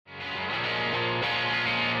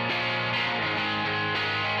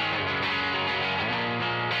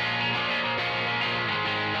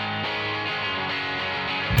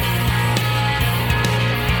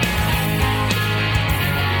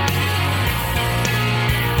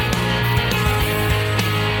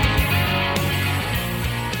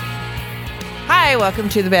Hi, welcome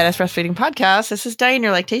to the Badass Breastfeeding Podcast. This is Diane,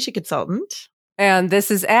 your lactation consultant. And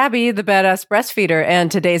this is Abby, the Badass Breastfeeder.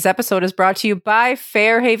 And today's episode is brought to you by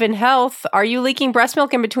Fairhaven Health. Are you leaking breast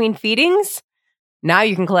milk in between feedings? Now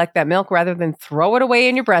you can collect that milk rather than throw it away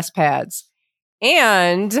in your breast pads.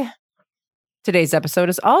 And today's episode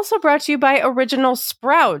is also brought to you by Original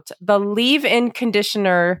Sprout, the leave-in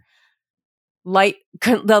conditioner.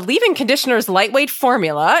 The leave-in conditioner's lightweight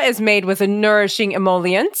formula is made with a nourishing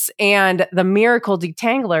emollients, and the Miracle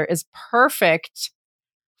Detangler is perfect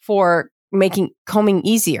for making combing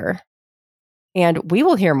easier. And we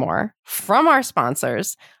will hear more from our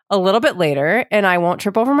sponsors a little bit later, and I won't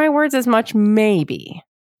trip over my words as much, maybe.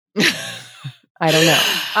 I don't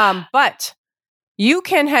know. But you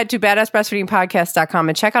can head to badassbreastfeedingpodcast.com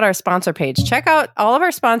and check out our sponsor page. Check out all of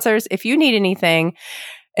our sponsors if you need anything,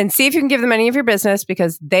 and see if you can give them any of your business,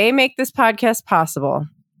 because they make this podcast possible.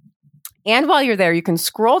 And while you're there, you can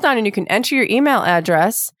scroll down and you can enter your email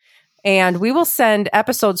address, and we will send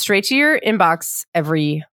episodes straight to your inbox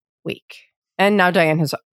every week. And now Diane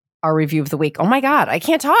has our review of the week. Oh my God, I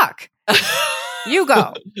can't talk. You go.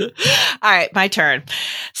 All right, my turn.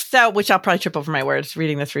 So, which I'll probably trip over my words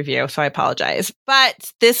reading this review, so I apologize.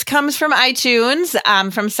 But this comes from iTunes,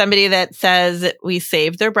 from somebody that says we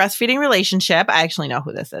saved their breastfeeding relationship. I actually know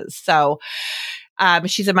who this is. So,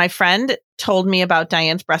 she said, my friend told me about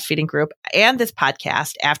Diane's breastfeeding group and this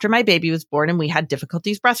podcast after my baby was born and we had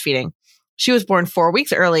difficulties breastfeeding. She was born 4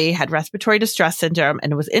 weeks early, had respiratory distress syndrome,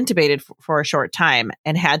 and was intubated for a short time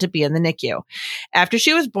and had to be in the NICU. After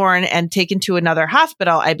she was born and taken to another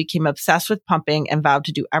hospital, I became obsessed with pumping and vowed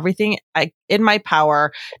to do everything in my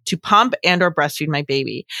power to pump and or breastfeed my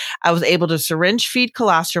baby. I was able to syringe feed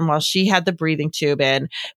colostrum while she had the breathing tube in,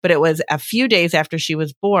 but it was a few days after she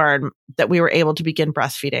was born that we were able to begin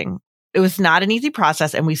breastfeeding. It was not an easy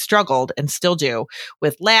process, and we struggled and still do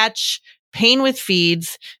with latch, pain with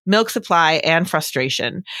feeds, milk supply, and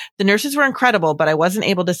frustration. The nurses were incredible, but I wasn't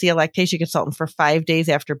able to see a lactation consultant for 5 days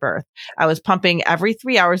after birth. I was pumping every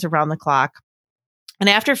 3 hours around the clock and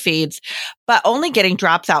after feeds, but only getting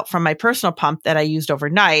drops out from my personal pump that I used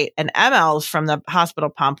overnight and mLs from the hospital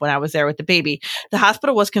pump when I was there with the baby. The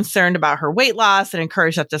hospital was concerned about her weight loss and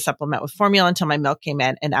encouraged us to supplement with formula until my milk came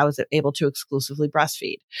in and I was able to exclusively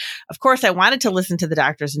breastfeed. Of course, I wanted to listen to the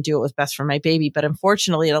doctors and do what was best for my baby, but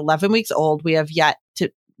unfortunately at 11 weeks old, we have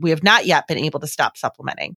not yet been able to stop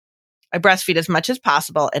supplementing. I breastfeed as much as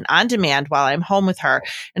possible and on demand while I'm home with her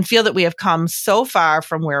and feel that we have come so far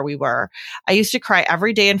from where we were. I used to cry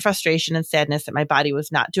every day in frustration and sadness that my body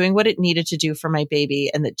was not doing what it needed to do for my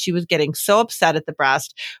baby and that she was getting so upset at the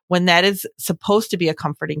breast when that is supposed to be a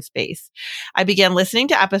comforting space. I began listening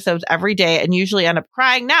to episodes every day and usually end up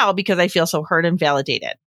crying now because I feel so heard and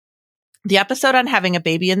validated. The episode on having a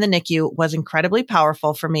baby in the NICU was incredibly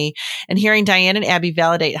powerful for me, and hearing Diane and Abby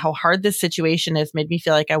validate how hard this situation is made me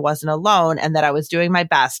feel like I wasn't alone and that I was doing my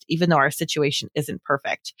best, even though our situation isn't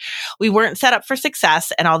perfect. We weren't set up for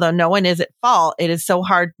success, and although no one is at fault, it is so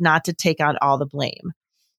hard not to take on all the blame.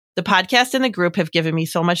 The podcast and the group have given me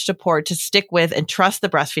so much support to stick with and trust the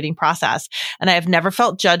breastfeeding process, and I have never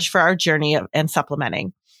felt judged for our journey and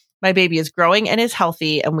supplementing. My baby is growing and is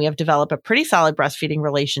healthy, and we have developed a pretty solid breastfeeding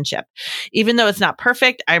relationship. Even though it's not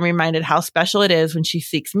perfect, I'm reminded how special it is when she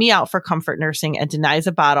seeks me out for comfort nursing and denies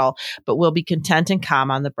a bottle, but will be content and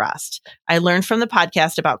calm on the breast. I learned from the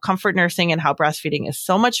podcast about comfort nursing and how breastfeeding is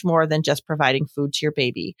so much more than just providing food to your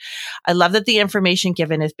baby. I love that the information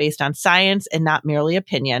given is based on science and not merely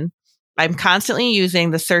opinion. I'm constantly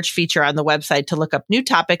using the search feature on the website to look up new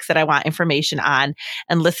topics that I want information on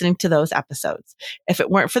and listening to those episodes. If it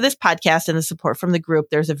weren't for this podcast and the support from the group,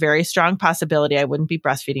 there's a very strong possibility I wouldn't be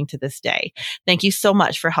breastfeeding to this day. Thank you so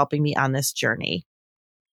much for helping me on this journey.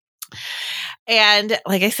 And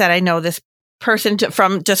like I said, I know this person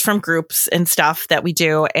from groups and stuff that we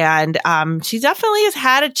do. And she definitely has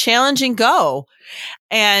had a challenging go.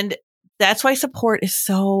 And that's why support is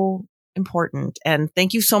so important. And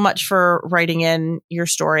thank you so much for writing in your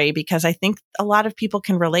story, because I think a lot of people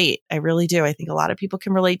can relate. I really do. I think a lot of people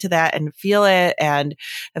can relate to that and feel it and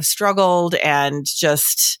have struggled and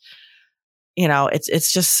just,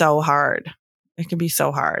 it's just so hard. It can be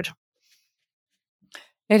so hard.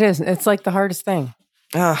 It is. It's like the hardest thing.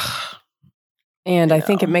 Ugh. And I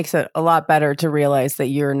think it makes it a lot better to realize that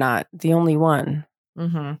you're not the only one.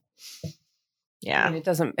 Mm-hmm. Yeah. And it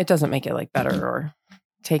doesn't make it like better or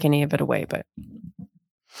take any of it away, but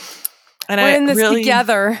we're in this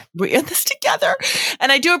together. We're in this together.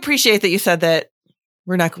 And I do appreciate that you said that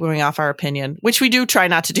We're not going off our opinion, which we do try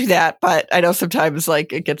not to do that, but I know sometimes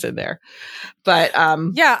like it gets in there. But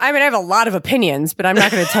yeah, I mean, I have a lot of opinions, but I'm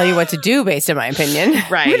not going to tell you what to do based on my opinion.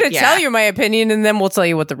 Right. I'm going to tell you my opinion, and then we'll tell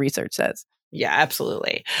you what the research says. Yeah,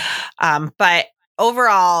 absolutely. But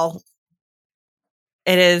overall,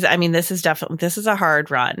 it is, I mean, this is a hard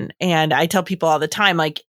run. And I tell people all the time,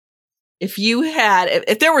 like, if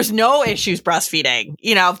there was no issues breastfeeding,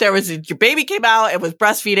 if there was, your baby came out, it was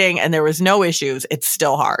breastfeeding and there was no issues, it's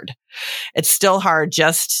still hard. It's still hard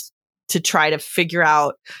just to try to figure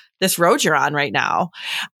out this road you're on right now.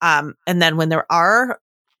 And then when there are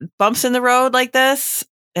bumps in the road like this,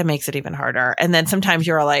 it makes it even harder. And then sometimes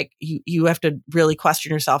you're like, you have to really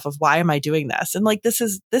question yourself of why am I doing this? And like, this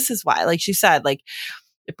is why, like she said, like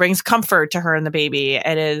it brings comfort to her and the baby.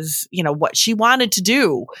 It is, what she wanted to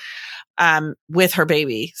do with her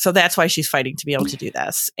baby. So that's why she's fighting to be able to do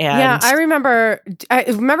this. And yeah, I remember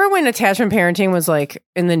when attachment parenting was like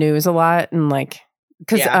in the news a lot, and like,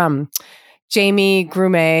 because Jamie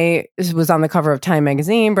Grumet was on the cover of Time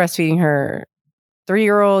magazine breastfeeding her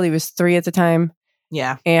 3-year-old. He was 3 at the time.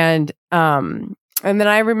 Yeah. And then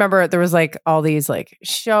I remember there was like all these like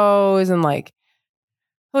shows, and like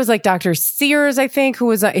it was like Dr. Sears, I think, who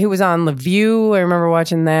was on The View. I remember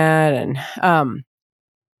watching that. And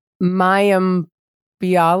Mayim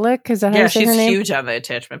Bialik, is that how you say her name? Yeah, she's huge on the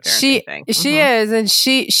attachment parenting thing. She is, and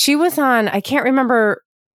she was on, I can't remember,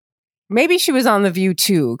 maybe she was on The View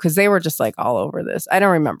too, because they were just like all over this. I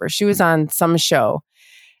don't remember. She was on some show,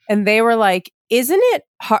 and they were like, isn't it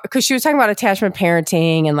hard? Because she was talking about attachment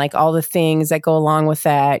parenting and like all the things that go along with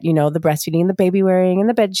that, the breastfeeding, the baby wearing, and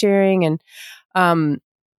the bed sharing. And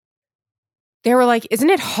they were like, isn't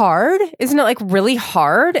it hard? Isn't it like really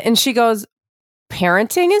hard? And she goes,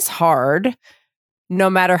 parenting is hard no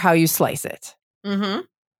matter how you slice it. Mm-hmm.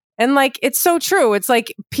 And like, it's so true. It's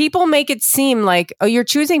like people make it seem like, oh, you're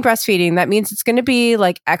choosing breastfeeding. That means it's going to be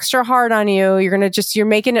like extra hard on you. You're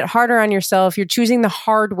making it harder on yourself. You're choosing the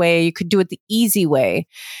hard way. You could do it the easy way.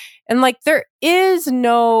 And like, there is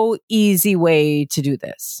no easy way to do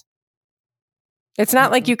this. It's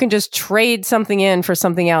not like you can just trade something in for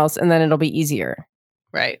something else and then it'll be easier.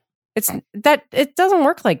 Right. It doesn't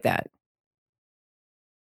work like that.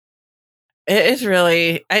 It is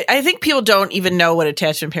really, I think people don't even know what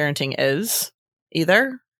attachment parenting is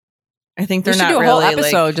either. I think they're not really. We should do a whole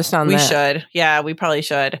episode just on that. We should. Yeah, we probably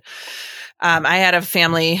should. I had a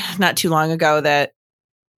family not too long ago that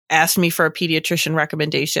asked me for a pediatrician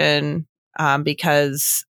recommendation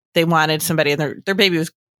because they wanted somebody, and their baby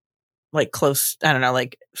was like close, I don't know,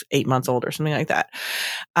 like 8 months old or something like that.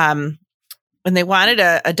 And they wanted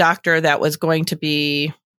a doctor that was going to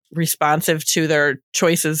be responsive to their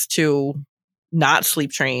choices to not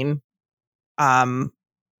sleep train, a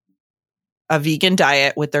vegan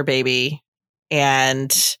diet with their baby,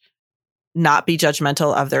 and not be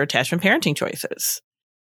judgmental of their attachment parenting choices.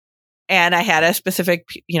 And I had a specific,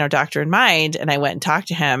 doctor in mind, and I went and talked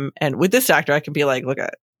to him. And with this doctor, I could be like, look,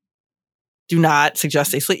 do not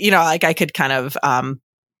suggest they sleep. Like I could kind of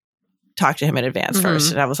talk to him in advance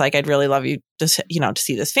first. And I was like, I'd really love you to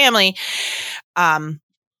see this family. But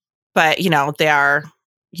they are,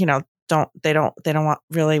 they don't want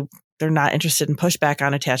really, they're not interested in pushback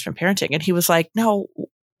on attachment parenting. And he was like, no,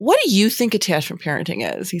 what do you think attachment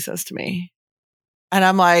parenting is? He says to me. And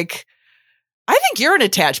I'm like, I think you're an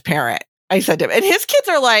attached parent. I said to him, and his kids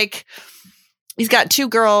are like, he's got 2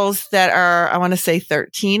 girls that are, I want to say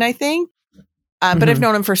 13, I think. But I've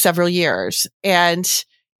known him for several years, and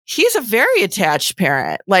he's a very attached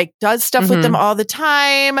parent, like does stuff with them all the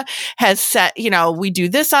time, has set, we do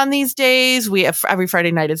this on these days. We have every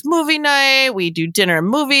Friday night is movie night. We do dinner and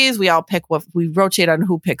movies. We all pick what we rotate on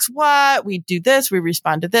who picks what. We do this. We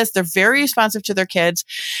respond to this. They're very responsive to their kids.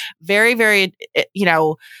 Very, very,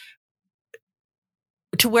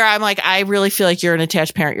 to where I'm like, I really feel like you're an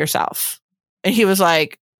attached parent yourself. And he was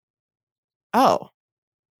like, oh,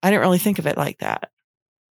 I didn't really think of it like that.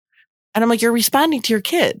 And I'm like, you're responding to your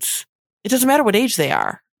kids. It doesn't matter what age they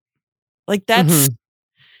are. Like that's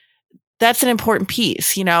an important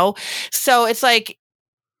piece, So it's like,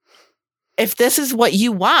 if this is what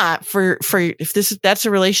you want that's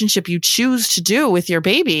a relationship you choose to do with your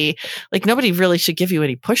baby, like nobody really should give you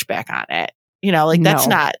any pushback on it. That's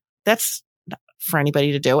not for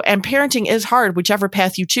anybody to do. And parenting is hard, whichever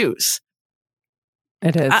path you choose.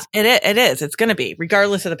 It is. It is. It's going to be,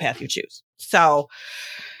 regardless of the path you choose. So,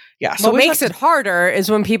 yeah. So what makes it harder is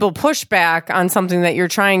when people push back on something that you're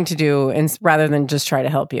trying to do, and rather than just try to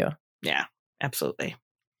help you. Yeah, absolutely.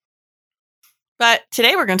 But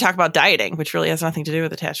today we're going to talk about dieting, which really has nothing to do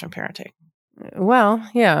with attachment parenting. Well,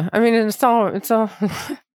 yeah. I mean, it's all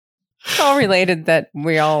It's all related that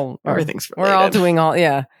we all are, Everything's related. we're all doing all,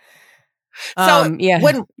 yeah. So when we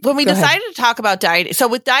Go ahead. decided to talk about dieting, so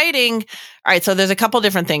with dieting, all right, so there's a couple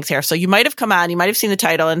different things here. So you might have come on, you might have seen the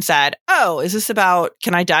title and said, oh, is this about,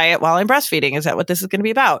 can I diet while I'm breastfeeding? Is that what this is going to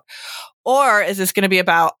be about? Or is this going to to be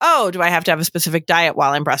about, oh, do I have to have a specific diet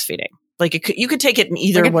while I'm breastfeeding? Like you could take it in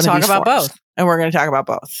either one of these talk about forms. both. And we're going to talk about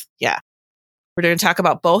both. Yeah. We're going to talk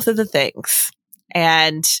about both of the things.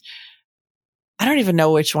 And I don't even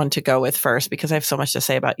know which one to go with first because I have so much to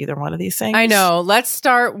say about either one of these things. I know. Let's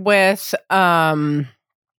start with can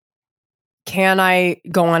I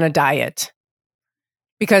go on a diet?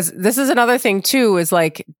 Because this is another thing too, is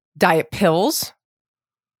like diet pills,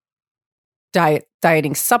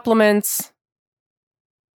 dieting supplements.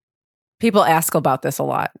 People ask about this a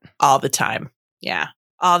lot. All the time. Yeah.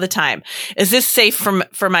 All the time. Is this safe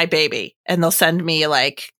for my baby? And they'll send me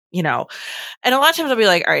like, and a lot of times I'll be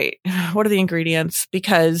like, all right, what are the ingredients?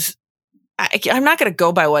 Because I'm not going to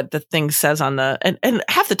go by what the thing says on and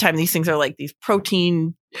half the time these things are like these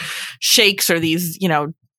protein shakes or these,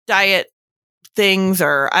 diet things,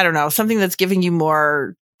 or I don't know, something that's giving you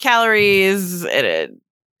more calories in a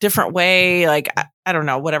different way. Like, I don't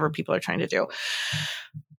know, whatever people are trying to do.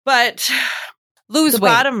 But lose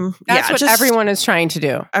weight. That's what everyone is trying to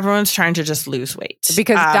do. Everyone's trying to just lose weight.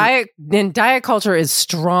 Because diet culture is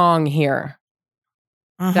strong here.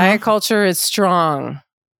 Uh-huh. Diet culture is strong,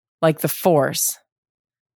 like the force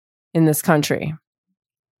in this country.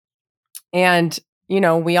 And,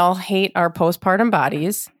 we all hate our postpartum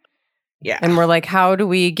bodies. Yeah. And we're like, how do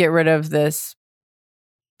we get rid of this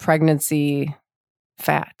pregnancy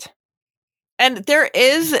fat? And there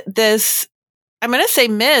is this, I'm going to say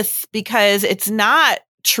myth because it's not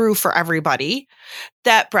true for everybody,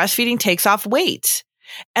 that breastfeeding takes off weight.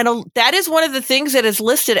 And that is one of the things that is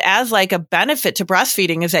listed as like a benefit to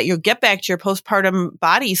breastfeeding, is that you'll get back to your postpartum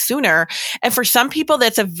body sooner. And for some people,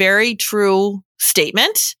 that's a very true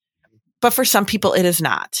statement, but for some people, it is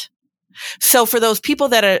not. So for those people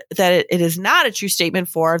that it is not a true statement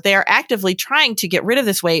for, they are actively trying to get rid of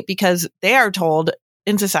this weight because they are told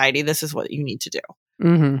in society, this is what you need to do.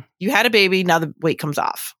 Mm-hmm. You had a baby, now the weight comes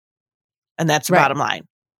off. And that's the bottom line.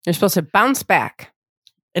 You're supposed to bounce back.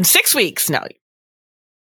 In 6 weeks, no.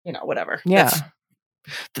 Whatever. Yeah.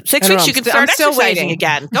 6 weeks, you can start exercising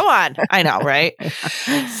again. Go on. I know, right?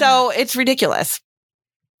 So it's ridiculous.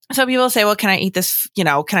 So people say, well, can I eat this? Can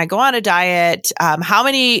I go on a diet? How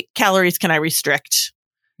many calories can I restrict?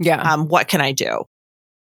 Yeah. What can I do?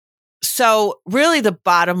 So really the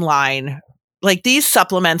bottom line, like these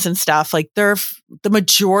supplements and stuff, like the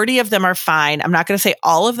majority of them are fine. I'm not going to say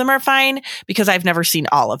all of them are fine because I've never seen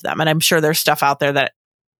all of them. And I'm sure there's stuff out there that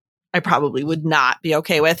I probably would not be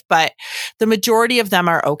okay with, but the majority of them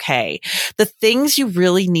are okay. The things you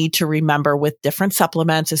really need to remember with different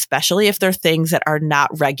supplements, especially if they're things that are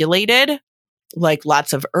not regulated, like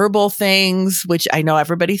lots of herbal things, which I know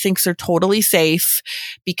everybody thinks are totally safe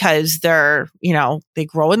because they're, they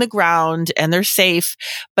grow in the ground and they're safe.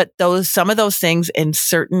 But some of those things in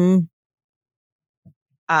certain,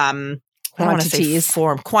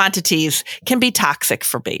 quantities can be toxic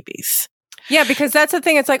for babies. Yeah, because that's the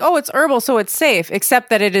thing. It's like, oh, it's herbal, so it's safe, except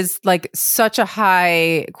that it is like such a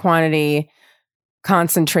high quantity,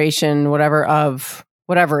 concentration, whatever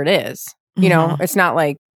it is. Mm-hmm. It's not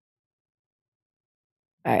like,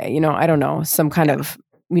 I don't know, some kind of,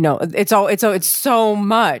 it's so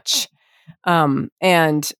much.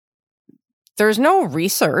 And there's no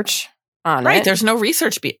research on it. Right. There's no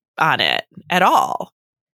research on it at all.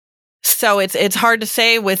 So it's hard to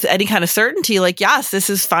say with any kind of certainty, like, yes, this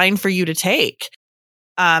is fine for you to take.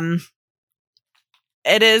 It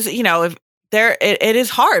is, it is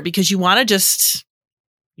hard because you want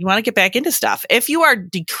to get back into stuff. If you are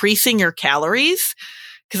decreasing your calories,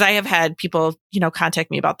 because I have had people, contact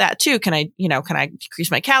me about that too. Can I decrease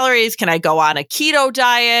my calories? Can I go on a keto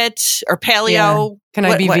diet or paleo? Yeah. Can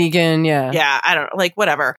I be vegan? Yeah. Yeah. I don't like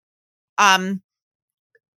whatever.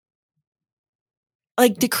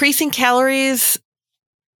 Like decreasing calories,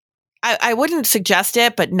 I wouldn't suggest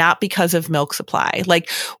it, but not because of milk supply. Like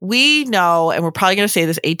we know, and we're probably going to say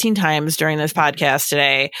this 18 times during this podcast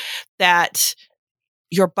today, that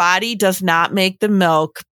your body does not make the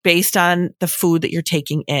milk based on the food that you're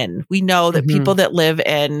taking in. We know that people that live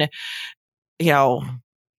in,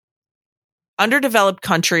 underdeveloped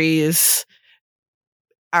countries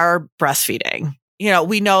are breastfeeding.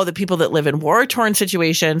 We know that people that live in war-torn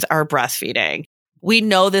situations are breastfeeding. We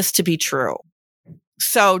know this to be true.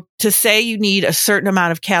 So to say you need a certain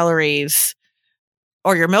amount of calories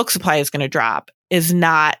or your milk supply is going to drop is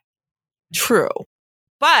not true.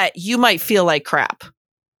 But you might feel like crap.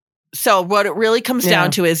 So what it really comes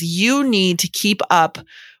down to is you need to keep up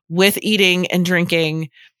with eating and drinking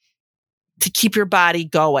to keep your body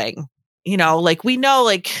going. You know, like we know,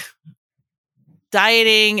 like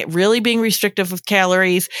dieting, really being restrictive with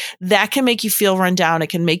calories, that can make you feel run down. It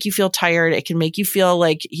can make you feel tired. It can make you feel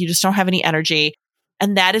like you just don't have any energy.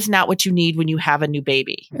 And that is not what you need when you have a new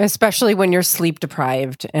baby. Especially when you're sleep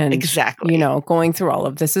deprived and, exactly, you know, going through all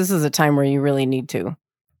of this. This is a time where you really need to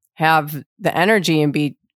have the energy and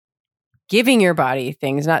be giving your body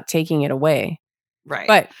things, not taking it away. Right.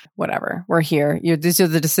 But whatever, we're here. These are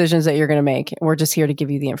the decisions that you're going to make. We're just here to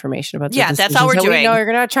give you the information about the decisions. That's all we're doing. No,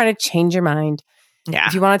 you're not trying to change your mind. Yeah.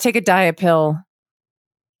 If you want to take a diet pill,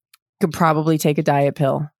 you could probably take a diet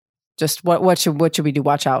pill. Just what should we do?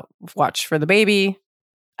 Watch for the baby.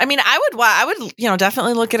 I mean, I would, you know,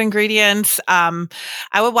 definitely look at ingredients. I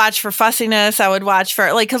would watch for fussiness. I would watch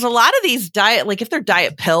for like, cause a lot of these diet, like if they're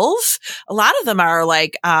diet pills, a lot of them are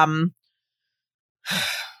like, I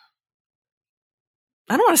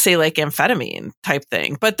don't want to say like amphetamine type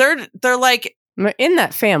thing, but they're like in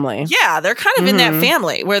that family. Yeah. They're kind of in that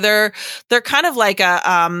family where they're kind of like a,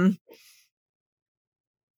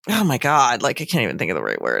 oh my God, like I can't even think of the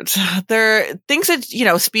right words. They're things that, you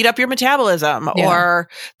know, speed up your metabolism or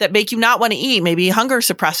that make you not want to eat, maybe hunger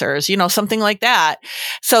suppressors, you know, something like that.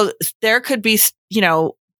 So there could be, you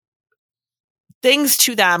know, things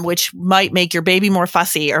to them which might make your baby more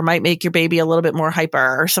fussy or might make your baby a little bit more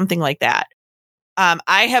hyper or something like that.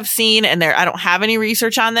 I have seen, and I don't have any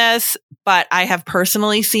research on this, but I have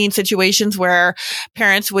personally seen situations where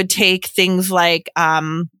parents would take things like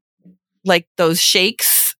those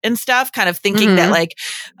shakes and stuff, kind of thinking that like,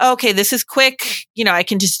 okay, this is quick. You know, I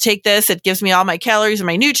can just take this. It gives me all my calories and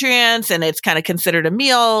my nutrients, and it's kind of considered a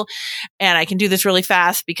meal. And I can do this really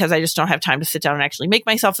fast because I just don't have time to sit down and actually make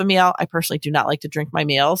myself a meal. I personally do not like to drink my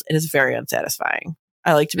meals. It is very unsatisfying.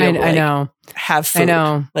 I like to be able to have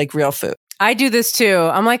food, like real food. I do this too.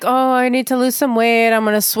 I'm like, oh, I need to lose some weight. I'm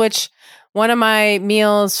going to switch one of my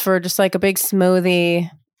meals for just like a big smoothie.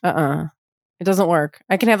 It doesn't work.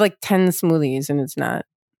 I can have like 10 smoothies and it's not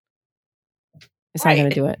going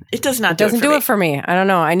to do it. It does not do it for me. I don't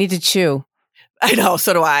know. I need to chew. I know.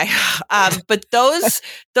 So do I. But those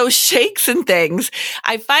shakes and things,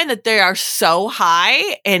 I find that they are so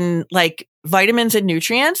high in like vitamins and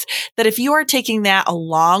nutrients that if you are taking that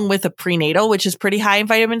along with a prenatal, which is pretty high in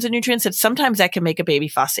vitamins and nutrients, that sometimes that can make a baby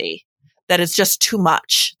fussy, that it's just too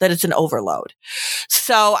much, that it's an overload.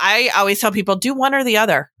 So I always tell people, do one or the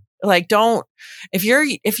other. Like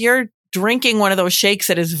if you're drinking one of those shakes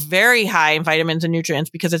that is very high in vitamins and nutrients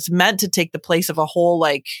because it's meant to take the place of a whole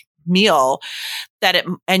like meal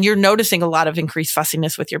and you're noticing a lot of increased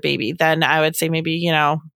fussiness with your baby, then I would say maybe, you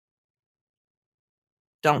know,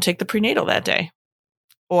 don't take the prenatal that day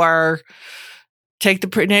or take the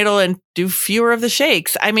prenatal and do fewer of the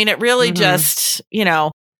shakes. I mean, it really just, you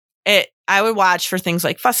know, I would watch for things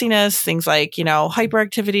like fussiness, things like, you know,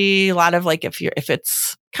 hyperactivity, a lot of like, if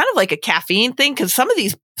it's kind of like a caffeine thing, because some of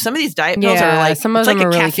these diet pills are like, some of them like are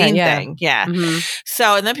a really caffeine thing. Yeah.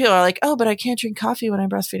 So, and then people are like, oh, but I can't drink coffee when I'm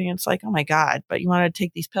breastfeeding. And it's like, oh my God, but you want to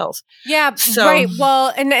take these pills. Yeah. So, right.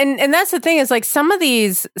 Well, and that's the thing is like some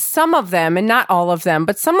of them, and not all of them,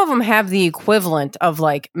 but some of them have the equivalent of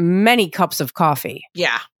like many cups of coffee.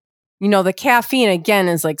 Yeah. You know, the caffeine again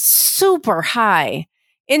is like super high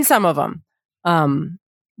in some of them.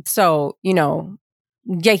 So, you know,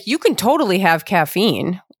 yeah, you can totally have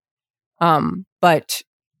caffeine. But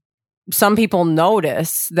some people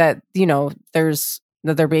notice that, you know, that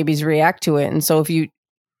their babies react to it. And so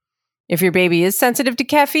if your baby is sensitive to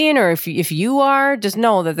caffeine, or if you are, just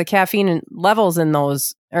know that the caffeine levels in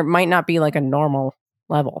those might not be like a normal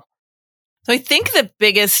level. So I think the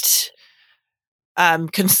biggest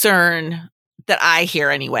concern that I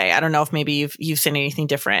hear anyway, I don't know if maybe you've seen anything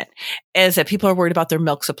different, is that people are worried about their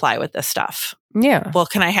milk supply with this stuff. Yeah. Well,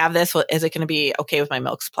 can I have this? Well, is it going to be okay with my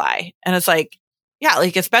milk supply? And it's like, yeah,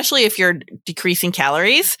 like especially if you're decreasing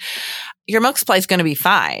calories, your milk supply is going to be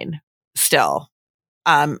fine still.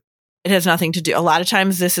 It has nothing to do. A lot of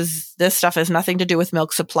times this stuff has nothing to do with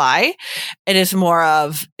milk supply. It is more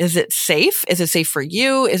of, is it safe? Is it safe for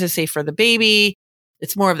you? Is it safe for the baby?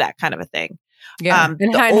 It's more of that kind of a thing. Yeah.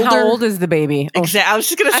 And how old is the baby? Exactly. I was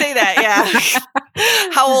just going to say that. Yeah.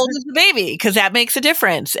 How old is the baby? Because that makes a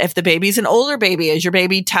difference. If the baby's an older baby, is your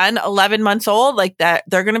baby 10, 11 months old, like that,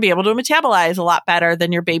 they're going to be able to metabolize a lot better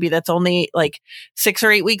than your baby that's only like 6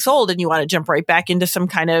 or 8 weeks old. And you want to jump right back into some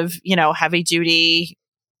kind of, you know, heavy duty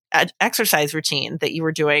exercise routine that you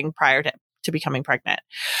were doing prior to becoming pregnant.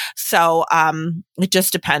 So, it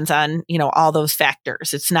just depends on, you know, all those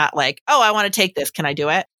factors. It's not like, oh, I want to take this. Can I do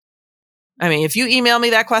it? I mean, if you email me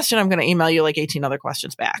that question, I'm going to email you like 18 other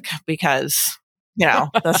questions back because,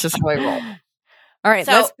 that's just how I roll. All right,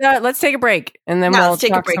 So, let's take a break and then we'll let's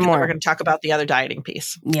take a talk break some and then more. we're going to talk about the other dieting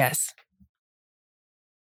piece. Yes.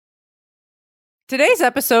 Today's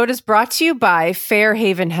episode is brought to you by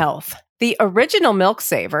Fairhaven Health. The original Milk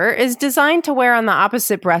Saver is designed to wear on the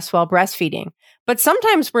opposite breast while breastfeeding, but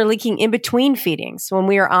sometimes we're leaking in between feedings when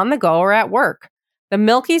we are on the go or at work. The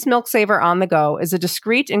Milky's Milk Saver on the go is a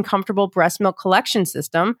discreet and comfortable breast milk collection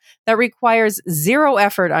system that requires zero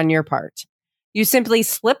effort on your part. You simply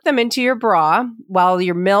slip them into your bra while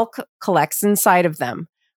your milk collects inside of them.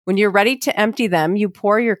 When you're ready to empty them, you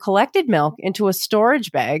pour your collected milk into a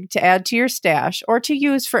storage bag to add to your stash or to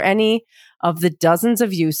use for any of the dozens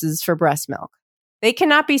of uses for breast milk. They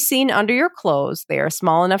cannot be seen under your clothes. They are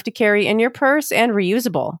small enough to carry in your purse and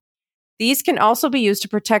reusable. These can also be used to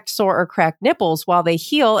protect sore or cracked nipples while they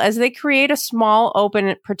heal, as they create a small,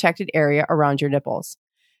 open, protected area around your nipples.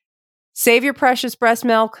 Save your precious breast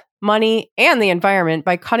milk, money, and the environment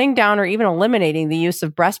by cutting down or even eliminating the use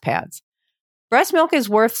of breast pads. Breast milk is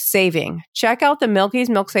worth saving. Check out the Milky's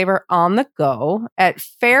Milk Saver on the go at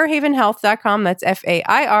fairhavenhealth.com. That's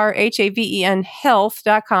FAIRHAVEN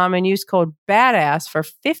health.com and use code BADASS for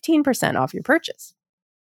 15% off your purchase.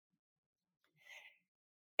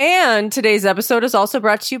 And today's episode is also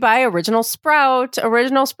brought to you by Original Sprout.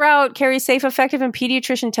 Original Sprout carries safe, effective, and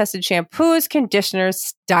pediatrician-tested shampoos, conditioners,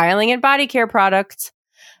 styling, and body care products.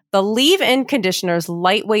 The leave-in conditioner's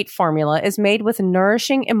lightweight formula is made with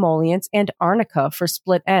nourishing emollients and arnica for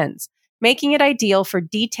split ends, making it ideal for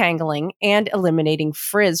detangling and eliminating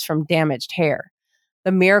frizz from damaged hair.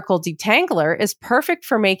 The Miracle Detangler is perfect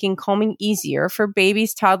for making combing easier for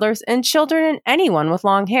babies, toddlers, and children and anyone with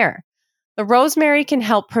long hair. The Rosemary can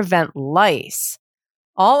help prevent lice.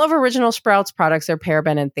 All of Original Sprouts products are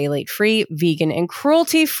paraben and phthalate-free, vegan, and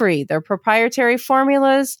cruelty-free. Their proprietary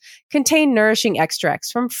formulas contain nourishing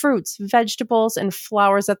extracts from fruits, vegetables, and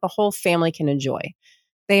flowers that the whole family can enjoy.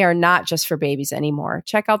 They are not just for babies anymore.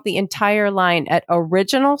 Check out the entire line at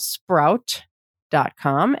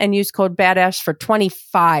originalsprout.com and use code BADASS for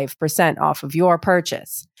 25% off of your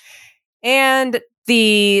purchase. And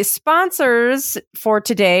the sponsors for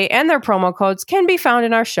today and their promo codes can be found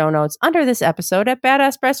in our show notes under this episode at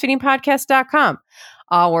badassbreastfeedingpodcast.com.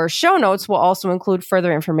 Our show notes will also include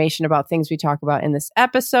further information about things we talk about in this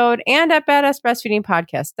episode, and at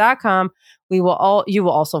badassbreastfeedingpodcast.com, you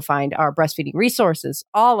will also find our breastfeeding resources,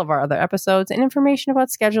 all of our other episodes, and information about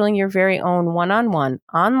scheduling your very own one-on-one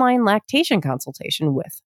online lactation consultation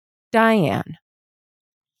with Diane.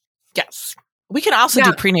 Yes. We can also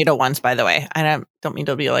do prenatal ones, by the way. I don't mean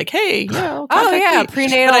to be like, hey, prenatal. But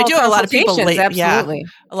I do have a lot of people absolutely.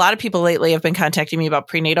 A lot of people lately have been contacting me about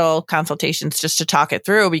prenatal consultations just to talk it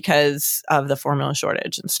through because of the formula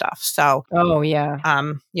shortage and stuff. So, So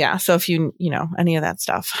if you any of that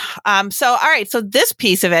stuff. So, all right. So this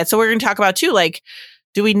piece of it. So we're going to talk about too, like,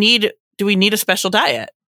 do we need a special diet?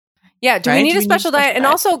 Yeah. Do we need a special diet? And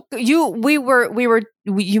also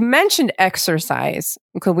you mentioned exercise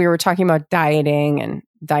because we were talking about dieting and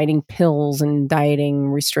dieting pills and dieting,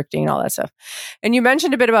 restricting, all that stuff. And you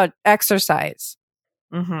mentioned a bit about exercise.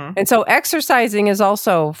 Mm-hmm. And so exercising is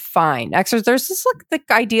also fine. There's this the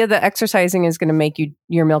idea that exercising is going to make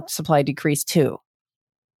your milk supply decrease too.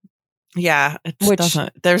 Yeah.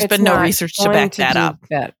 There's been no research to back that up.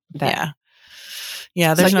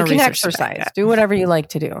 Yeah, there's no research. You can exercise. Do whatever you like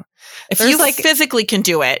to do. If you physically can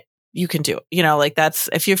do it, you can do it. That's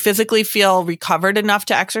if you physically feel recovered enough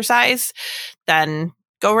to exercise, then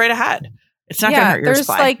go right ahead. It's not going to hurt your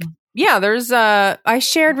supply. I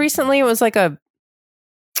shared recently, it was like a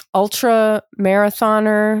ultra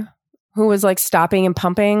marathoner who was like stopping and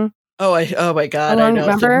pumping. Oh my God. I know.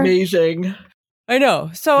 It's amazing. I know.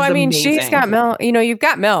 So, she's got milk. You've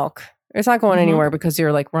got milk. It's not going anywhere because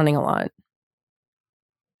you're like running a lot.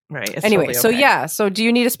 Right. Anyway, totally okay. So do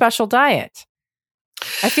you need a special diet?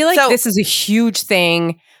 I feel like this is a huge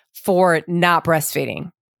thing for not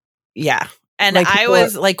breastfeeding. Yeah. And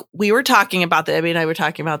we were talking about that. Abby and I were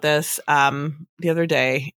talking about this the other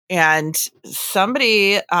day, and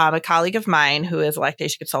somebody, a colleague of mine who is a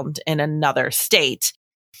lactation consultant in another state,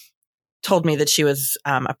 told me that she was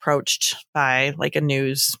approached by like a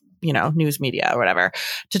news media or whatever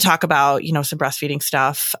to talk about, some breastfeeding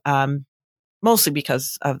stuff. Mostly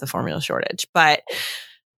because of the formula shortage, but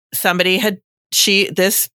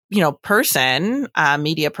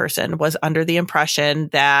media person was under the impression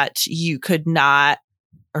that you could not,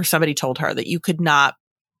 or somebody told her that you could not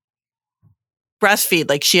breastfeed.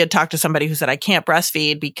 Like she had talked to somebody who said, I can't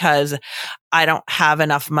breastfeed because I don't have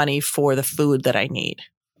enough money for the food that I need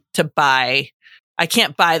to buy. I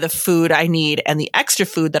can't buy the food I need and the extra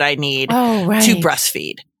food that I need to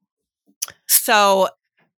breastfeed. So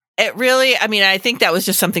it really, I mean, I think that was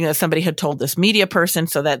just something that somebody had told this media person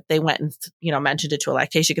so that they went and, mentioned it to a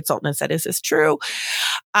lactation consultant and said, is this true?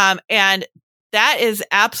 And that is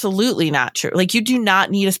absolutely not true. Like, you do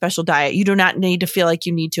not need a special diet. You do not need to feel like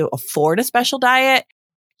you need to afford a special diet.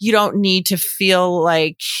 You don't need to feel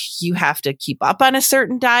like you have to keep up on a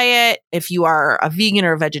certain diet. If you are a vegan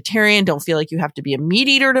or a vegetarian, don't feel like you have to be a meat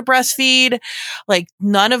eater to breastfeed. Like,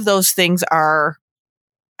 none of those things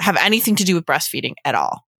have anything to do with breastfeeding at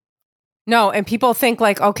all. No, and people think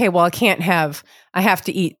like, okay, well, I have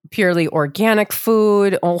to eat purely organic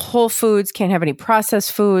food, whole foods, can't have any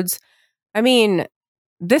processed foods. I mean,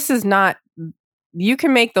 this is not, you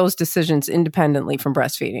can make those decisions independently from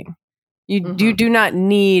breastfeeding. You do not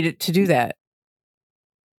need to do that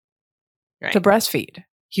to breastfeed.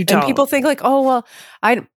 You don't. And people think like, oh, well,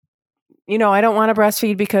 I don't want to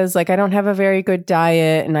breastfeed because like I don't have a very good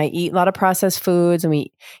diet and I eat a lot of processed foods and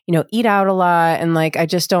we, eat out a lot. And like, I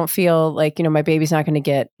just don't feel like, my baby's not going to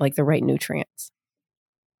get like the right nutrients.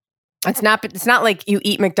 It's not like you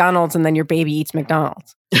eat McDonald's and then your baby eats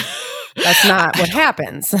McDonald's. That's not what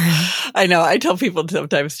happens. I know. I tell people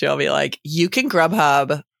sometimes too, I'll be like, you can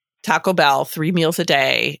Grubhub, Taco Bell 3 meals a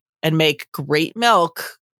day and make great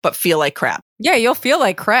milk, but feel like crap. Yeah, you'll feel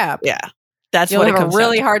like crap. Yeah. That's you'll what it have comes a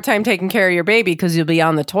really down to. hard time taking care of your baby because you'll be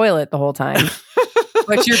on the toilet the whole time.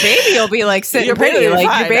 But your baby will be like sitting pretty.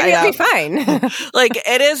 Like your baby will be fine. Like,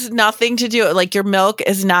 it is nothing to do. Like, your milk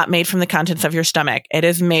is not made from the contents of your stomach. It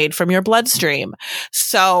is made from your bloodstream.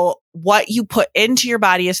 So what you put into your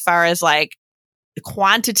body as far as like the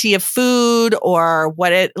quantity of food or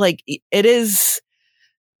what it is,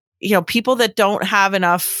 people that don't have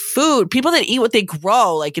enough food, people that eat what they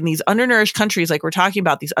grow, like in these undernourished countries, like we're talking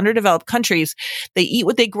about, these underdeveloped countries, they eat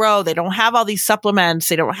what they grow. They don't have all these supplements.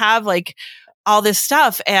 They don't have like all this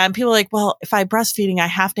stuff. And people are like, well, if I'm breastfeeding, I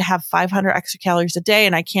have to have 500 extra calories a day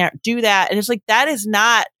and I can't do that. And it's like, that is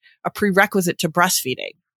not a prerequisite to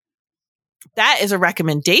breastfeeding. That is a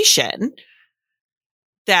recommendation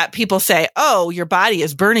that people say, oh, your body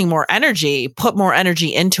is burning more energy, put more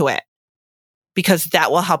energy into it, because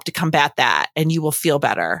that will help to combat that and you will feel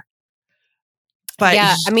better. But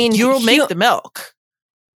yeah, I mean, you will make the milk.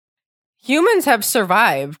 Humans have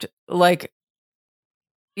survived, like,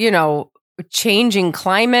 changing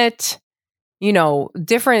climate,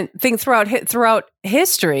 different things throughout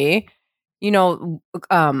history. Humans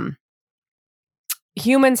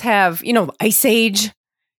have, ice age.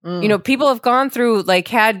 People have gone through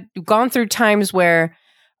times where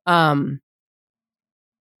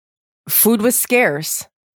food was scarce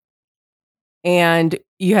and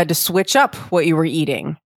you had to switch up what you were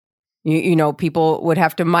eating. People would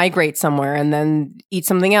have to migrate somewhere and then eat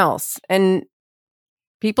something else. And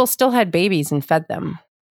people still had babies and fed them.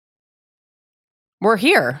 We're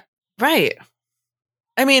here. Right.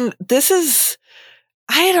 I mean, I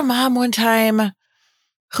had a mom one time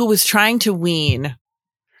who was trying to wean.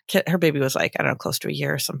 Her baby was like, I don't know, close to a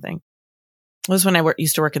year or something. It was when I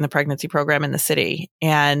used to work in the pregnancy program in the city.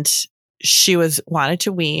 And she wanted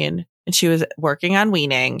to wean and she was working on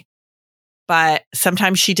weaning. But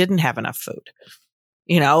sometimes she didn't have enough food.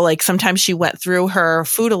 Like sometimes she went through her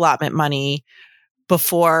food allotment money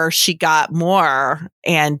before she got more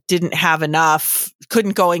and didn't have enough,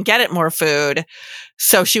 couldn't go and get it more food.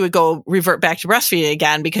 So she would go revert back to breastfeeding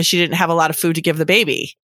again because she didn't have a lot of food to give the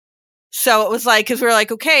baby. So it was like, because we were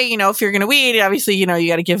like, okay, if you're going to wean, obviously, you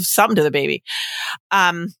got to give something to the baby.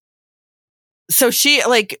 So she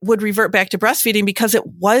would revert back to breastfeeding because it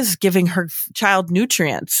was giving her child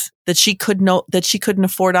nutrients that she couldn't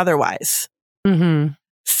afford otherwise. Mm-hmm.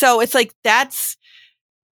 So it's like, it's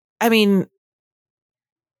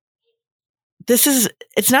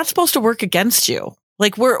not supposed to work against you.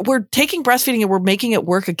 Like we're taking breastfeeding and we're making it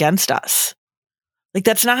work against us. Like,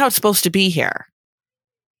 that's not how it's supposed to be here.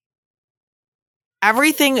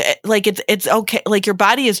 Everything, like it's okay. Like, your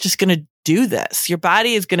body is just going to do this. Your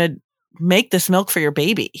body is going to make this milk for your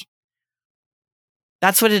baby.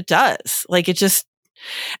 That's what it does. Like, it just,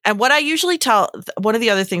 and what I usually one of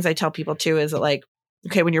the other things I tell people too is that, like,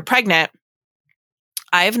 okay, when you're pregnant,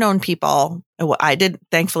 I have known people,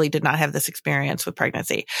 thankfully did not have this experience with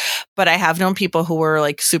pregnancy, but I have known people who were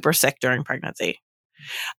like super sick during pregnancy.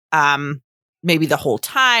 Maybe the whole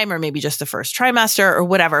time, or maybe just the first trimester or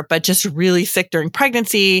whatever, but just really sick during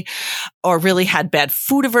pregnancy, or really had bad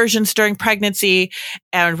food aversions during pregnancy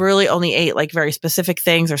and really only ate like very specific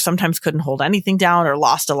things, or sometimes couldn't hold anything down, or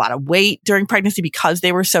lost a lot of weight during pregnancy because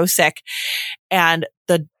they were so sick. And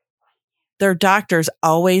their doctors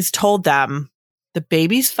always told them, the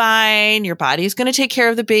baby's fine. Your body's going to take care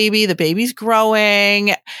of the baby. The baby's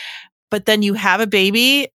growing. But then you have a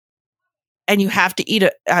baby and you have to eat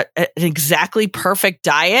an exactly perfect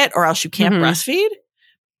diet or else you can't breastfeed.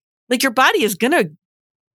 Like your body is going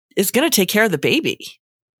to take care of the baby.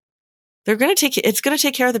 It's going to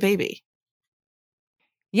take care of the baby.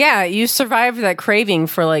 Yeah, you survived that craving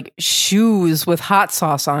for like shoes with hot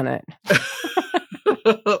sauce on it.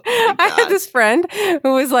 I had this friend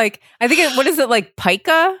who was like, I think what is it, like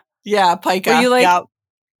pica? Yeah, pica. Where you like,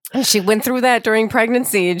 and she went through that during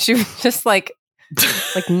pregnancy and she was just like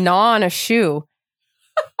gnaw on a shoe.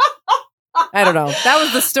 I don't know. That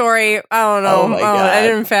was the story. I don't know. Oh my God.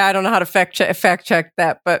 I don't know how to fact check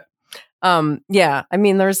that, but yeah. I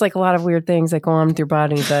mean, there's like a lot of weird things that go on with your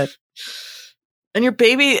body that. And your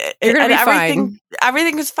baby, You're gonna and be fine.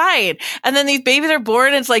 Everything is fine. And then these babies are born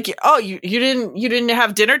and it's like, oh, you didn't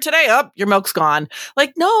have dinner today? Oh, your milk's gone.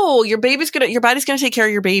 Like, no, your body's going to take care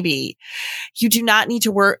of your baby. You do not need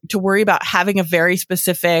to worry about having a very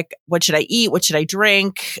specific, what should I eat? What should I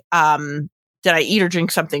drink? Did I eat or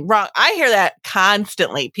drink something wrong? I hear that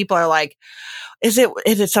constantly. People are like, is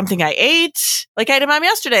it something I ate? Like I had a mom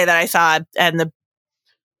yesterday that I saw, and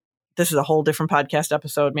this is a whole different podcast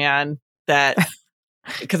episode, man, that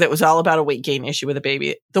because it was all about a weight gain issue with a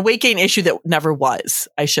baby. The weight gain issue that never was,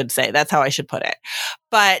 I should say. That's how I should put it.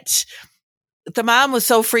 But the mom was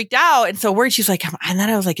so freaked out and so worried. She's like, and then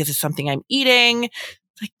I was like, is it something I'm eating?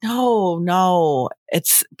 Like, no.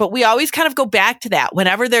 But we always kind of go back to that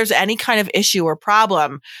whenever there's any kind of issue or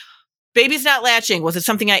problem. Baby's not latching. Was it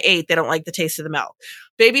something I ate? They don't like the taste of the milk.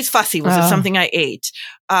 Baby's fussy. Was it something I ate?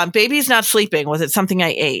 Baby's not sleeping. Was it something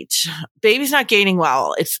I ate? Baby's not gaining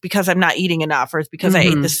well. It's because I'm not eating enough, or it's because I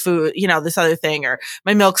ate this food, this other thing, or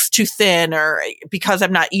my milk's too thin, or because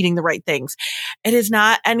I'm not eating the right things. It is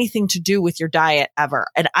not anything to do with your diet ever.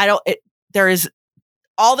 And there is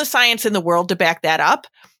all the science in the world to back that up.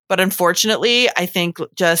 But unfortunately, I think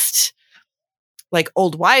just like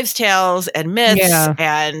old wives' tales and myths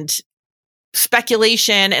and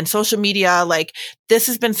speculation and social media, like this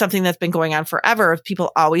has been something that's been going on forever.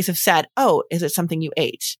 People always have said, oh, is it something you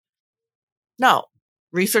ate? No,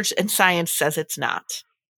 research and science says it's not.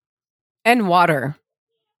 And water.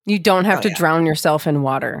 You don't have to drown yourself in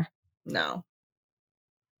water. No,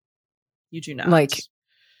 you do not. Like,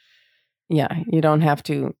 yeah, you don't have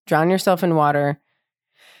to drown yourself in water.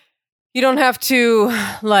 You don't have to,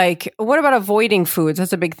 like, what about avoiding foods?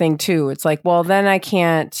 That's a big thing too. It's like, well, then I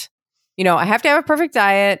can't, I have to have a perfect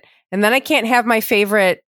diet, and then I can't have my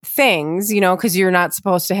favorite things, because you're not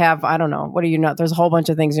supposed to have, I don't know, what are you not? There's a whole bunch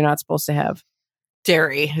of things you're not supposed to have.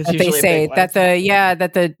 Dairy is that usually they say a big one.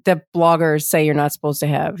 that the bloggers say you're not supposed to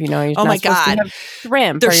have. You're oh my God, to have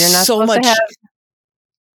shrimp. There's or you're not so much to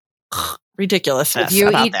have ridiculousness you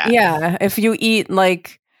about eat, that. Yeah, if you eat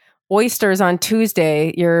like oysters on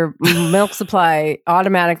Tuesday, your milk supply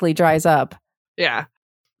automatically dries up. Yeah.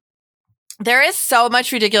 There is so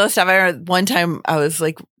much ridiculous stuff. I remember one time I was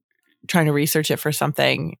like trying to research it for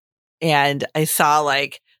something, and I saw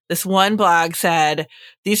like this one blog said,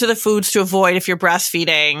 these are the foods to avoid if you're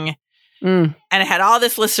breastfeeding. And it had all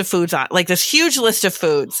this list of foods on, like this huge list of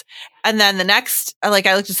foods. And then the next, like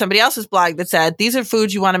I looked at somebody else's blog that said, these are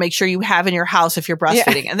foods you want to make sure you have in your house if you're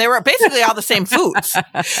breastfeeding. Yeah. And they were basically all the same foods.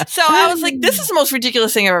 So I was like, this is the most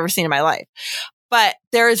ridiculous thing I've ever seen in my life. But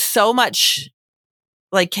there is so much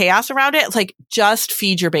like chaos around it. It's like, just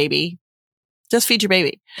feed your baby. Just feed your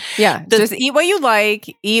baby. Yeah. Just eat what you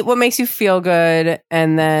like, eat what makes you feel good,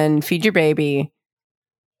 and then feed your baby.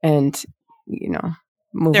 And,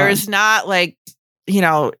 move there on. is not like,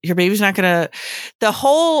 your baby's not going to, the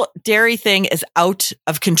whole dairy thing is out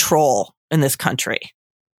of control in this country.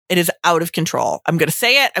 It is out of control. I'm going to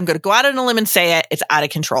say it. I'm going to go out on a limb and say it. It's out of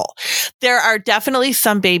control. There are definitely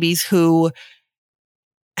some babies who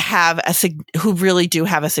really do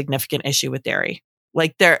have a significant issue with dairy.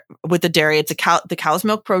 Like with the dairy, it's the cow's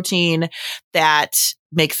milk protein that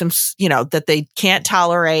makes them, that they can't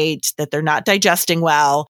tolerate, that they're not digesting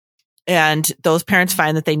well. And those parents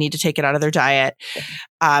find that they need to take it out of their diet.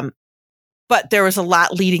 But there was a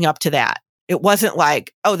lot leading up to that. It wasn't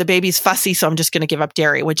like, oh, the baby's fussy, so I'm just going to give up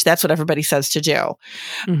dairy, which that's what everybody says to do.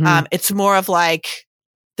 It's more of like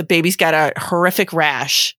the baby's got a horrific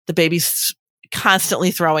rash. The baby's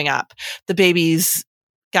constantly throwing up. The baby's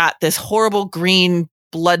got this horrible green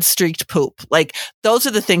blood-streaked poop. Like those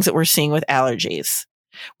are the things that we're seeing with allergies.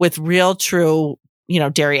 With real, true,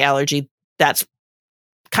 dairy allergy, that's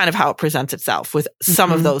kind of how it presents itself with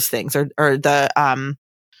some of those things or the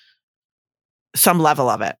some level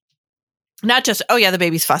of it. Not just, oh yeah, the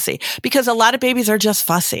baby's fussy, because a lot of babies are just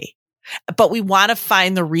fussy. but we want to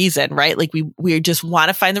find the reason, right? Like we just want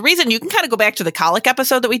to find the reason. You can kind of go back to the colic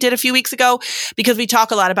episode that we did a few weeks ago, because we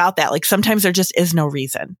talk a lot about that. Like sometimes there just is no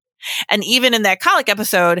reason. And even in that colic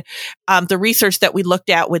episode, the research that we looked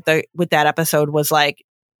at with that episode was like,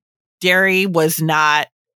 dairy was not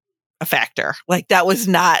a factor. Like that was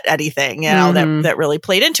not anything, that really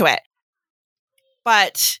played into it.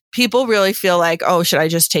 But people really feel like, oh, should I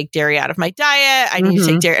just take dairy out of my diet? I need to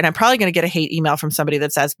take dairy. And I'm probably going to get a hate email from somebody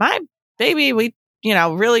that says, my baby, we,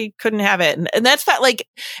 really couldn't have it. And that's not like,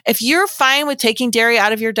 if you're fine with taking dairy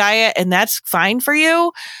out of your diet and that's fine for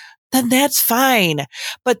you, then that's fine.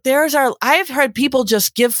 But I've heard people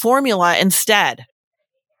just give formula instead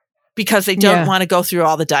because they don't want to go through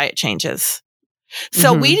all the diet changes.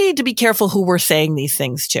 So we need to be careful who we're saying these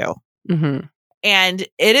things to. And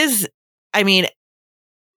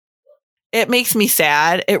it makes me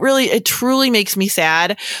sad. It truly makes me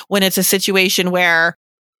sad when it's a situation where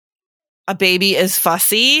a baby is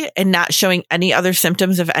fussy and not showing any other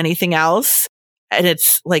symptoms of anything else. And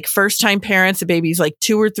it's like first time parents, the baby's like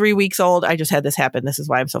 2 or 3 weeks old. I just had this happen. This is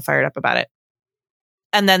why I'm so fired up about it.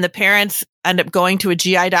 And then the parents end up going to a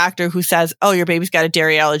GI doctor who says, oh, your baby's got a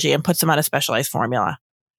dairy allergy, and puts them on a specialized formula.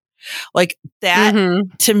 Like that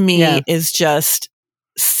to me is just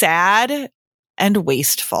sad and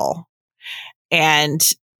wasteful. And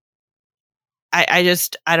I don't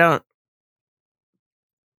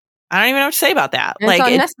even know what to say about that. It's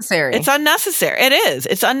unnecessary. It's unnecessary. It is.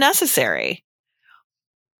 It's unnecessary.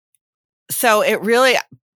 So it really,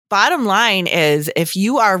 bottom line is, if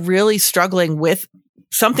you are really struggling with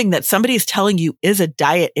something that somebody is telling you is a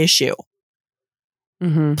diet issue,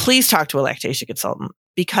 please talk to a lactation consultant,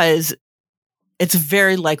 because it's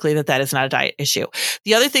very likely that is not a diet issue.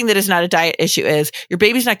 The other thing that is not a diet issue is your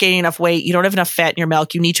baby's not gaining enough weight. You don't have enough fat in your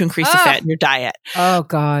milk. You need to increase the fat in your diet. Oh,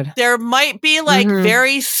 God. There might be like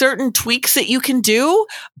very certain tweaks that you can do,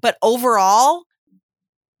 but overall,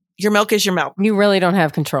 your milk is your milk. You really don't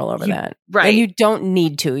have control over that. Right. And you don't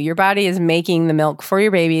need to. Your body is making the milk for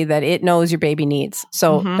your baby that it knows your baby needs.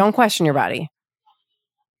 So don't question your body.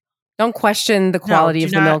 Don't question the quality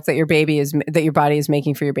of the milk that your body is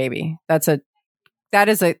making for your baby. That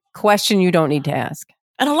is a question you don't need to ask.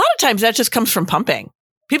 And a lot of times that just comes from pumping.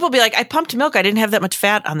 People be like, I pumped milk. I didn't have that much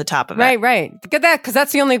fat on the top of it. Right. Get that, because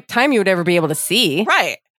that's the only time you would ever be able to see.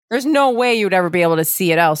 Right. There's no way you would ever be able to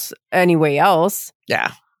see it anyway else.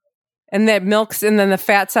 Yeah. And that milks, and then the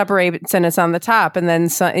fat separates and it's on the top. And then,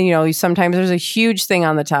 sometimes there's a huge thing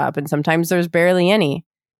on the top, and sometimes there's barely any.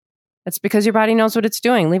 That's because your body knows what it's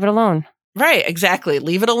doing. Leave it alone. Right. Exactly.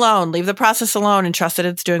 Leave it alone. Leave the process alone and trust that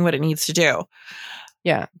it's doing what it needs to do.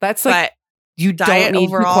 Yeah. That's like, you don't need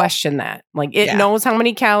to question that. Like, it knows how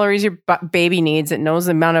many calories your baby needs. It knows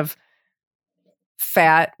the amount of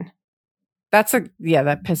fat. That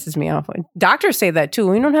pisses me off. Doctors say that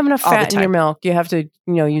too. You don't have enough fat in your milk. You have to,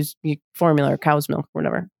 use formula or cow's milk or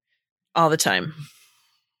whatever. All the time.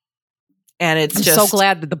 And I'm so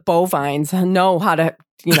glad that the bovines know how to,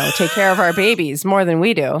 take care of our babies more than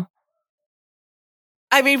we do.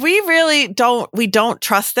 I mean, we don't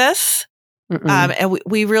trust this. And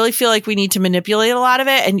we really feel like we need to manipulate a lot of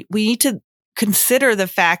it. And we need to consider the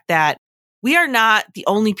fact that we are not the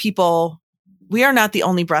only people. We are not the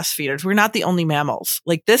only breastfeeders. We're not the only mammals.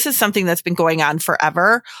 Like, this is something that's been going on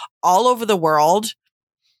forever all over the world.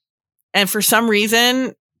 And for some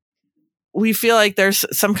reason, we feel like there's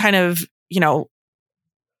some kind of,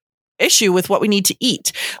 issue with what we need to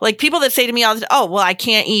eat. Like, people that say to me all the time, oh, well, I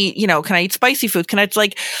can't eat, can I eat spicy food?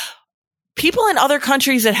 People in other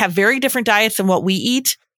countries that have very different diets than what we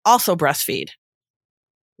eat also breastfeed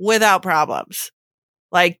without problems.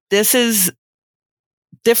 Like, this is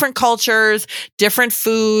different cultures, different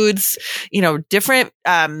foods, different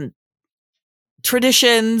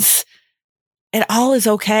traditions. It all is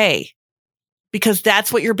okay, because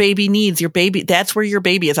that's what your baby needs. That's where your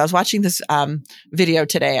baby is. I was watching this video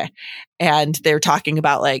today, and they're talking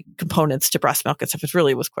about like components to breast milk and stuff. It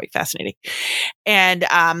really was quite fascinating. And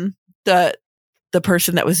the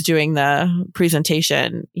person that was doing the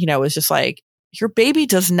presentation, was just like, your baby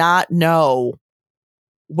does not know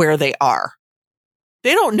where they are.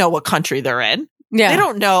 They don't know what country they're in. Yeah. They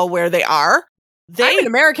don't know where they are. I'm an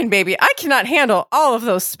American baby. I cannot handle all of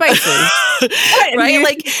those spices.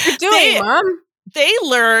 Right? You're doing, Mom? They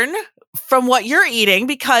learn from what you're eating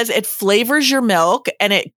because it flavors your milk,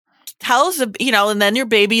 and it tells, and then your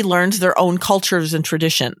baby learns their own cultures and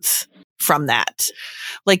traditions from that.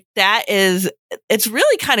 Like, it's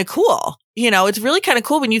really kind of cool. It's really kind of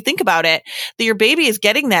cool when you think about it, that your baby is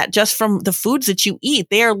getting that just from the foods that you eat.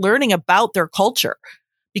 They are learning about their culture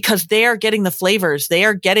because they are getting the flavors. They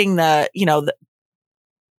are getting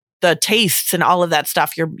the tastes and all of that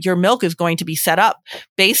stuff. Your milk is going to be set up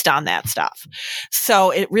based on that stuff.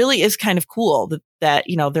 So it really is kind of cool that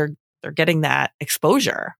they're getting that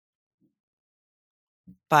exposure.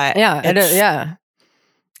 But yeah.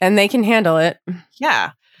 And they can handle it.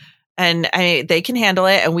 Yeah. And they can handle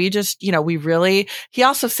it. And we just, he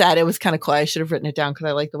also said, it was kind of cool. I should have written it down because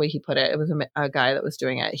I like the way he put it. It was a guy that was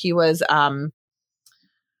doing it. He was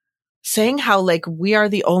saying how like we are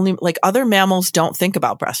the only, like other mammals don't think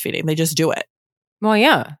about breastfeeding. They just do it. Well,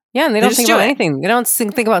 yeah. Yeah. And they don't think about anything. They don't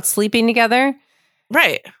think about sleeping together.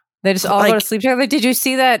 Right. They just all go to sleep together. Did you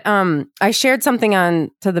see that? I shared something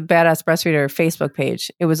to the Badass Breastfeeder Facebook page.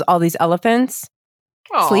 It was all these elephants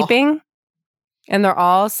sleeping. And they're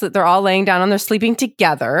all laying down and they're sleeping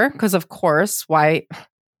together because, of course, why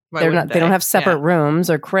they're not? They don't have separate rooms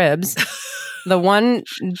or cribs. The one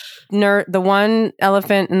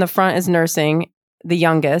elephant in the front is nursing the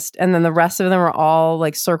youngest, and then the rest of them are all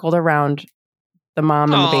like circled around the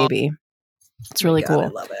mom and the baby. It's really cool. I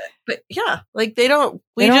love it. But yeah, like they're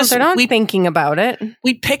not thinking about it.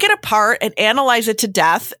 We pick it apart and analyze it to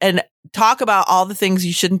death and talk about all the things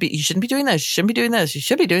you shouldn't be doing this. You shouldn't be doing this. You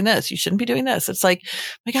should be doing this. You shouldn't be doing this. It's like,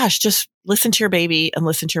 my gosh, just listen to your baby and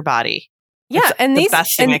listen to your body. Yeah. It's the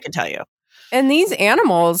best thing I can tell you. And these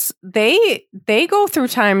animals, they go through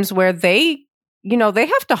times where they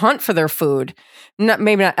have to hunt for their food.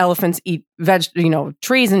 Maybe not elephants eat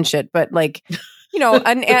trees and shit, but like,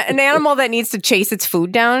 an animal that needs to chase its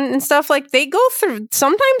food down and stuff, like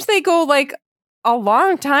sometimes they go like a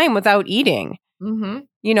long time without eating. Mm-hmm.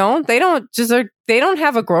 They don't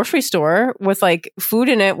have a grocery store with like food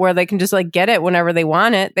in it where they can just like get it whenever they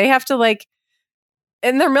want it. They have to like,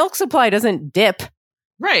 and their milk supply doesn't dip,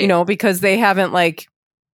 right? Because they haven't like,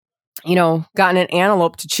 gotten an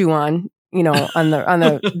antelope to chew on, on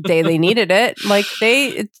the day they needed it. Like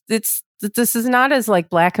this is not as like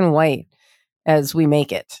black and white as we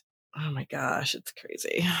make it. Oh my gosh, it's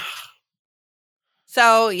crazy.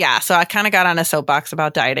 So I kind of got on a soapbox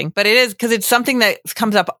about dieting, but it is because it's something that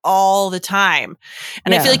comes up all the time.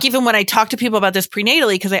 And I feel like even when I talk to people about this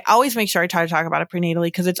prenatally, because I always make sure I try to talk about it prenatally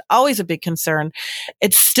because it's always a big concern,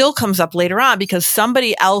 it still comes up later on because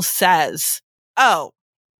somebody else says, oh,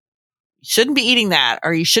 you shouldn't be eating that,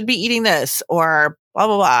 or you should be eating this, or blah,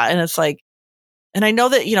 blah, blah. And it's like, and I know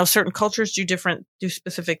that, certain cultures do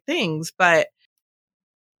specific things, but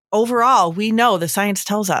overall, we know the science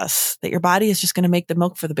tells us that your body is just going to make the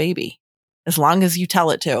milk for the baby as long as you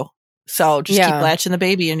tell it to. So just keep latching the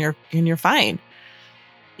baby and you're fine.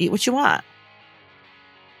 Eat what you want.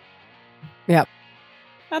 Yep.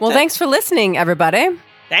 Well, thanks for listening, everybody.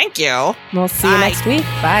 Thank you. We'll see you next week.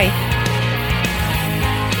 Bye.